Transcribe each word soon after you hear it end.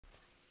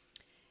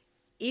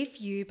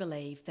If you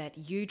believe that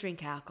you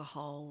drink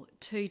alcohol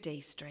to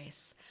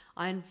de-stress,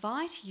 I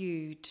invite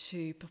you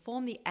to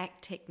perform the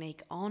ACT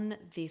technique on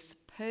this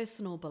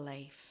personal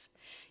belief.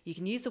 You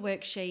can use the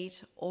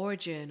worksheet or a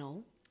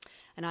journal,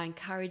 and I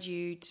encourage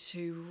you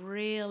to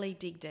really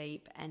dig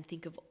deep and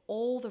think of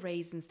all the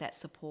reasons that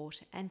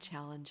support and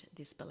challenge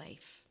this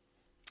belief.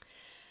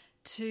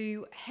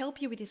 To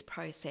help you with this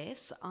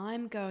process,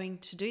 I'm going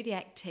to do the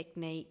ACT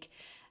technique,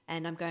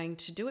 and I'm going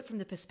to do it from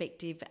the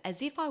perspective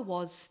as if I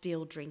was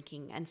still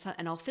drinking,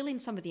 and I'll fill in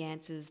some of the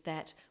answers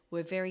that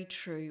were very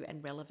true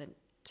and relevant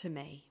to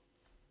me.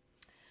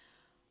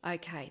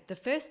 Okay, the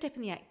first step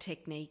in the ACT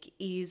technique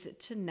is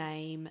to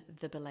name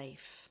the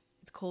belief.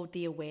 It's called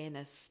the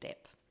awareness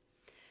step.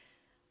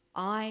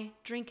 I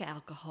drink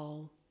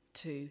alcohol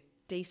to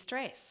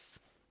de-stress.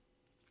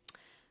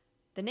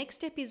 The next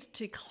step is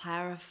to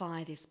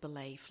clarify this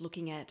belief,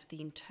 looking at the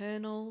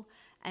internal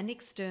and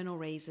external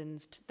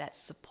reasons that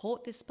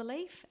support this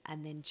belief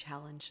and then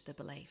challenge the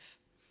belief.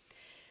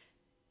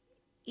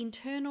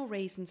 Internal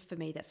reasons for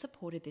me that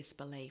supported this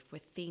belief were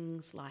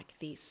things like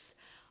this.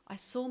 I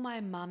saw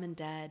my mum and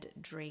dad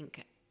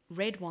drink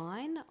red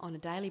wine on a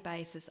daily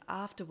basis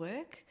after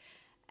work,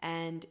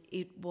 and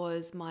it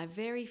was my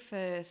very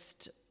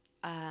first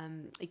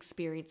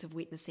experience of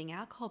witnessing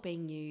alcohol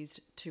being used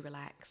to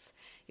relax.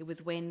 It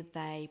was when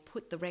they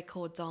put the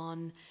records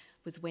on,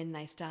 was when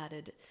they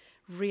started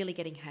really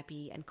getting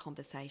happy and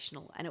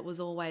conversational. And it was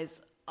always,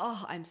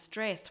 oh, I'm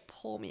stressed,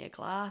 pour me a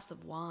glass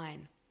of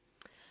wine.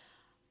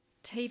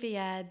 TV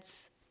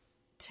ads,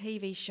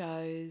 TV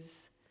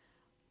shows,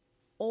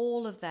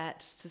 all of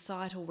that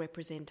societal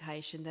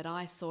representation that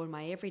I saw in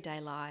my everyday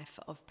life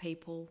of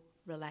people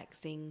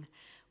relaxing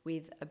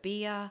with a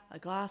beer, a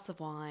glass of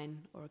wine,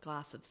 or a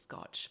glass of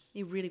scotch.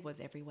 It really was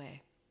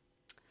everywhere.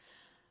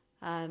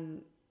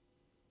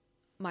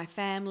 My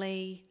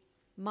family,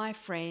 my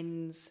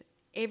friends,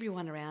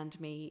 everyone around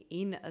me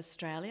in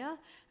Australia,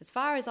 as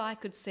far as I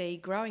could see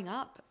growing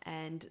up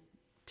and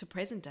to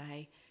present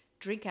day,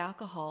 drink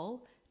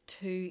alcohol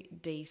to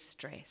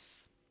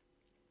de-stress.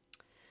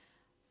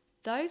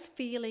 Those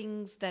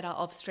feelings that are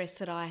of stress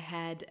that I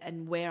had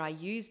and where I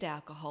used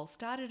alcohol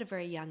started at a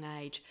very young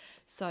age.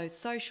 So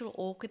social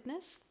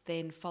awkwardness,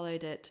 then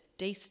followed it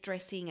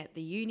de-stressing at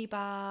the uni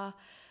bar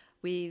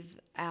with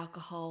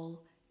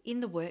alcohol,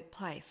 in the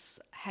workplace,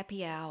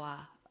 happy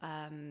hour,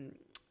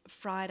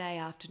 Friday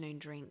afternoon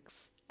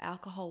drinks.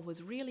 Alcohol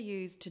was really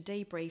used to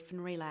debrief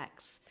and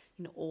relax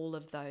in all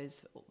of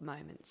those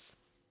moments.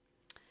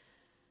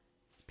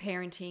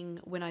 Parenting,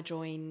 when I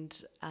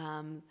joined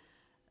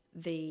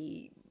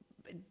the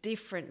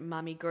different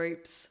mummy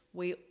groups,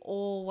 we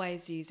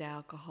always use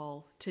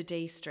alcohol to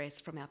de-stress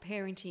from our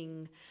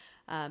parenting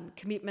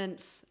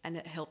commitments, and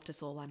it helped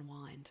us all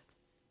unwind.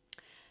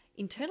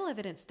 Internal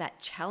evidence that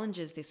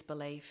challenges this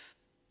belief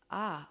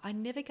I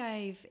never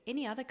gave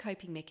any other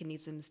coping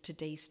mechanisms to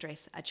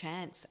de-stress a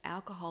chance.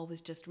 Alcohol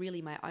was just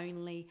really my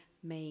only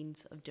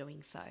means of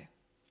doing so.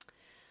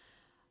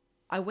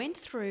 I went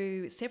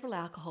through several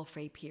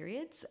alcohol-free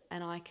periods,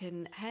 and I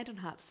can hand on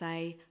heart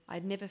say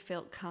I'd never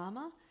felt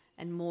calmer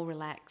and more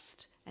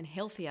relaxed and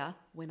healthier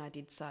when I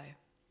did so.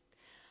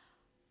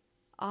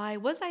 I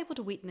was able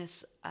to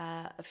witness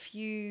a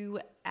few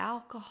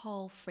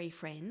alcohol-free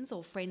friends,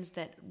 or friends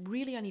that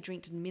really only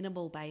drink on a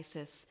minimal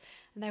basis,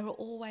 and they were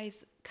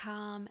always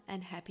calm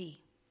and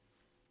happy.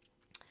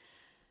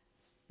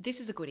 This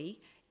is a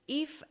goodie.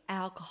 If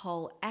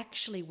alcohol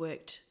actually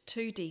worked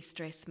to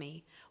de-stress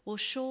me, well,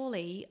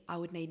 surely I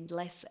would need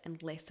less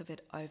and less of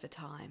it over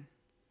time.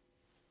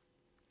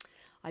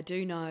 I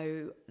do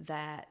know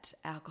that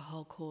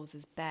alcohol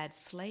causes bad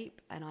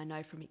sleep, and I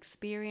know from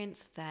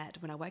experience that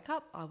when I woke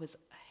up, I was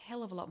a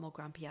hell of a lot more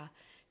grumpier,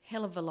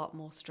 hell of a lot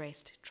more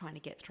stressed trying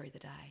to get through the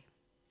day.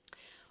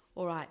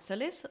 All right, so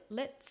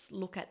let's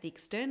look at the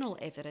external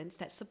evidence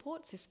that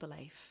supports this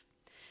belief.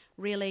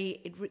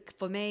 Really,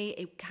 for me,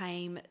 it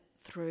came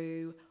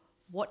through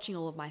watching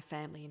all of my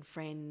family and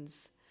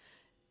friends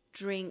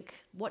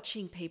drink,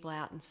 watching people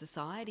out in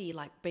society,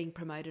 like being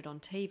promoted on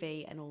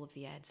TV, and all of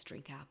the ads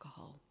drink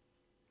alcohol.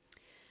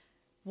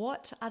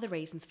 What are the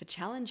reasons for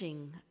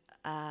challenging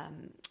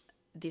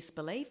this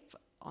belief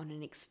on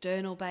an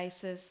external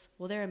basis?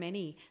 Well, there are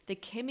many. The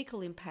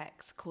chemical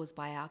impacts caused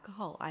by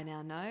alcohol, I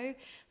now know,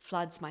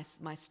 floods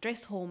my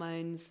stress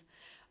hormones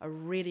are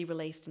really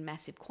released in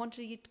massive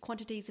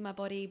quantities in my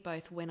body,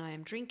 both when I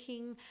am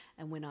drinking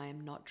and when I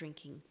am not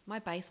drinking. My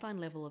baseline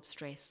level of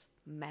stress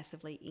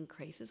massively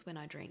increases when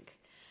I drink.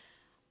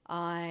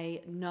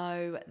 I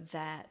know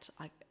that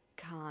I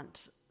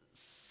can't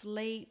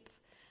sleep,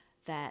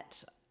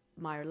 that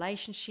my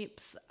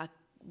relationships are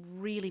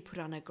really put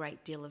on a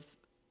great deal of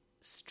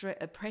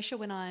pressure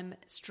when I'm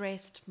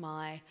stressed.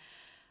 I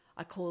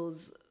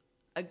cause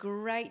a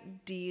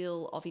great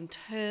deal of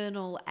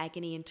internal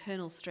agony,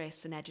 internal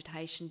stress and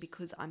agitation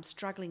because I'm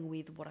struggling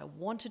with what I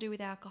want to do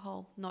with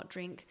alcohol, not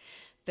drink,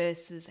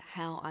 versus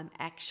how I'm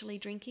actually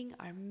drinking.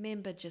 I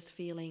remember just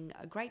feeling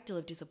a great deal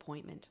of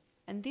disappointment,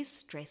 and this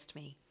stressed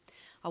me.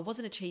 I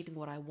wasn't achieving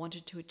what I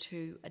wanted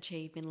to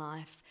achieve in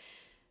life.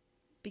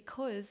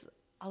 because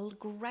a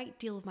great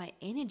deal of my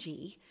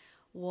energy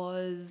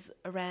was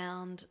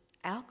around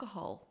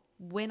alcohol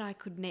when I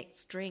could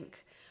next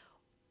drink,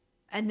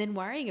 and then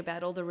worrying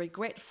about all the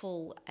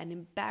regretful and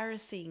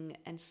embarrassing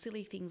and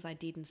silly things I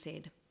did and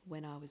said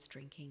when I was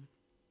drinking.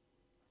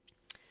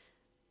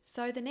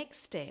 So the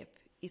next step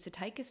is to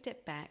take a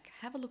step back,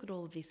 have a look at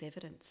all of this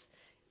evidence.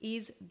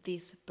 Is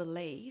this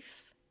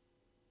belief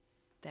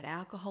that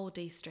alcohol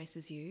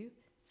de-stresses you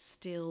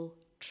still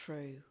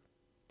true?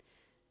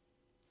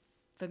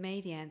 For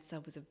me, the answer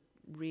was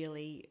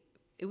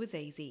it was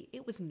easy.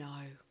 It was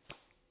no.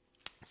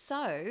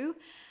 So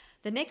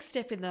the next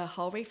step in the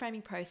whole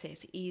reframing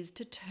process is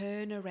to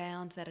turn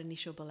around that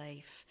initial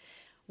belief.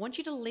 I want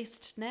you to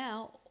list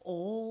now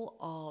all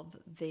of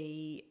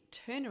the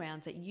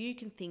turnarounds that you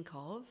can think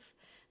of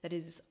that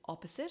is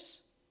opposite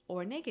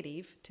or a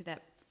negative to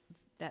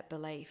that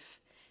belief.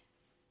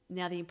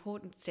 Now, the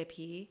important step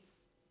here,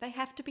 they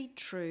have to be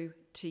true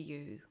to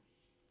you.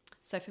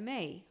 So for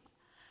me,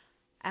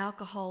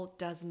 alcohol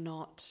does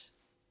not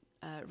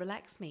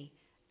relax me.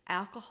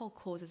 Alcohol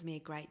causes me a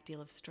great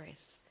deal of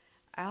stress.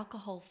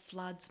 Alcohol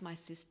floods my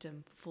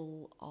system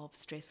full of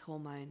stress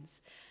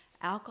hormones.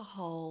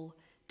 Alcohol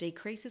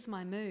decreases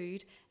my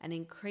mood and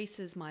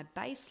increases my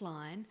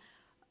baseline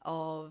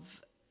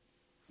of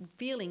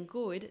feeling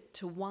good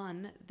to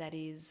one that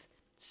is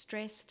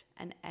stressed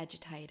and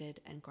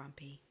agitated and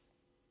grumpy.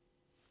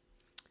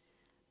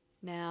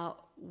 Now,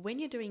 when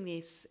you're doing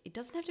this, it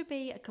doesn't have to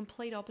be a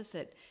complete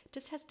opposite. It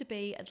just has to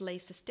be at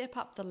least a step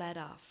up the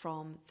ladder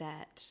from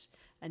that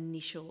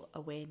initial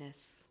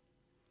awareness.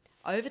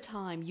 Over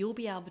time, you'll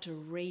be able to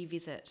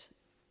revisit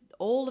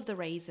all of the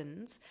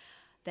reasons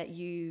that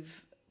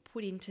you've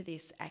put into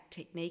this ACT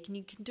technique, and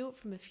you can do it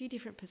from a few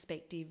different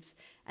perspectives,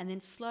 and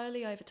then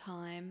slowly over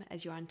time,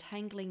 as you're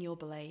untangling your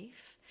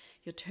belief,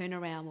 your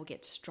turnaround will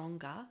get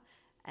stronger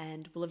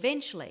and will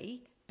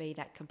eventually be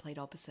that complete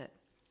opposite.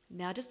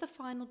 Now, just the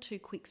final 2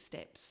 quick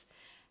steps.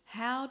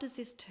 How does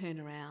this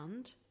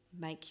turnaround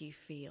make you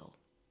feel?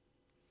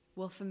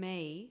 Well, for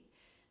me,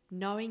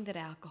 knowing that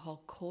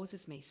alcohol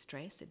causes me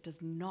stress, it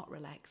does not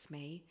relax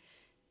me,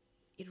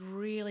 it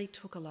really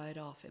took a load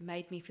off. It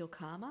made me feel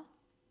calmer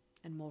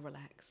and more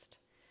relaxed.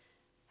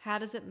 How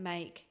does it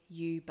make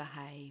you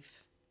behave?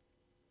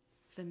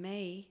 For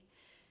me,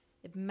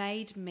 it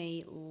made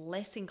me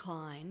less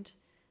inclined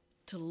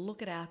to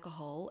look at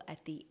alcohol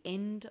at the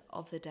end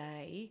of the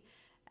day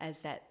as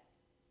that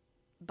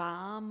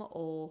balm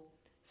or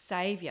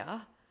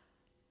saviour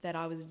that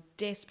I was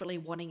desperately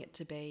wanting it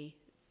to be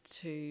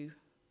to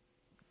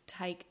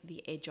take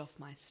the edge off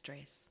my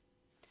stress.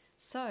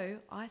 So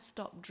I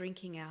stopped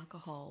drinking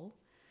alcohol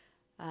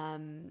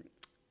on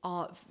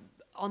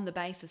the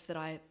basis that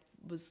I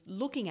was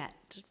looking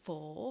at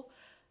for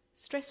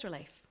stress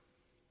relief.